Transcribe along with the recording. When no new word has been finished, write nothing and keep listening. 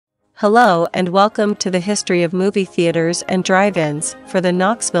Hello and welcome to the history of movie theaters and drive-ins for the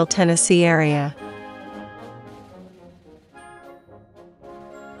Knoxville, Tennessee area.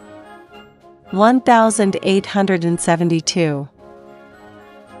 (1872).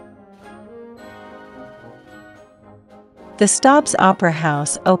 The Staub's Opera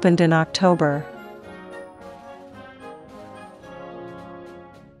House opened in October.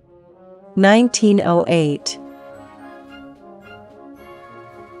 1908.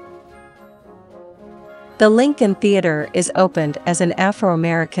 The Lincoln Theater is opened as an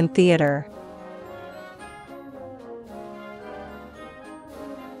Afro-American theater.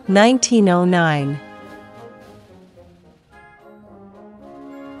 1909.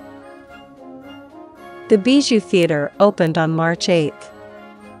 The Bijou Theater opened on March 8.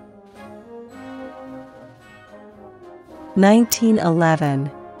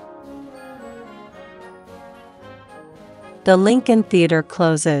 1911. The Lincoln Theater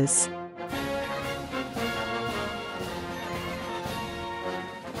closes.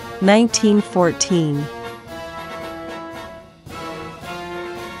 1914.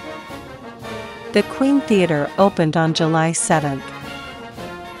 The Queen Theater opened on July 7.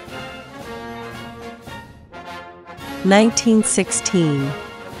 1916.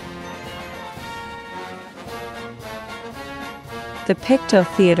 The Pictou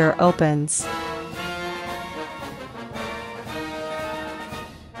Theater opens.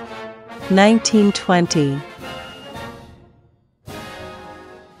 1920.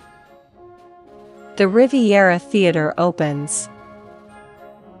 The Riviera Theater opens.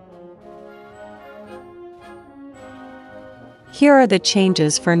 Here are the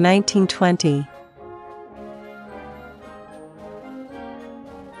changes for 1920.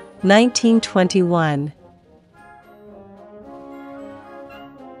 1921.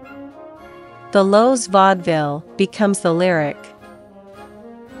 The Lowe's Vaudeville becomes the Lyric.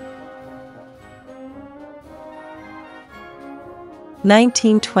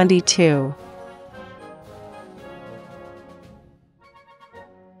 1922.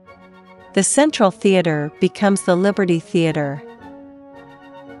 The Central Theater becomes the Liberty Theater.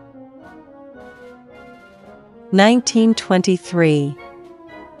 1923.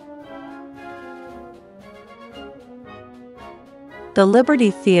 The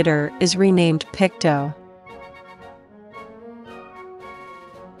Liberty Theater is renamed Pictou.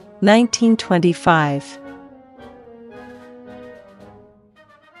 1925.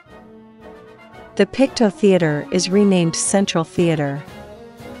 The Pictou Theater is renamed Central Theater.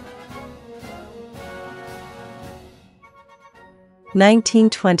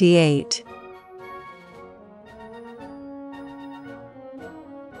 1928.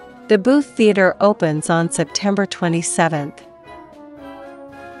 The Booth Theater opens on September 27.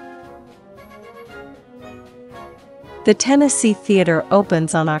 The Tennessee Theater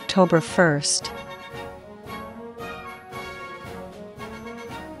opens on October 1.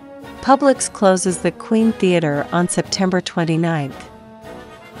 Publix closes the Queen Theater on September 29.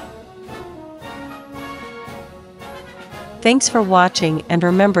 Thanks for watching and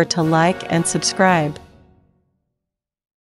remember to like and subscribe.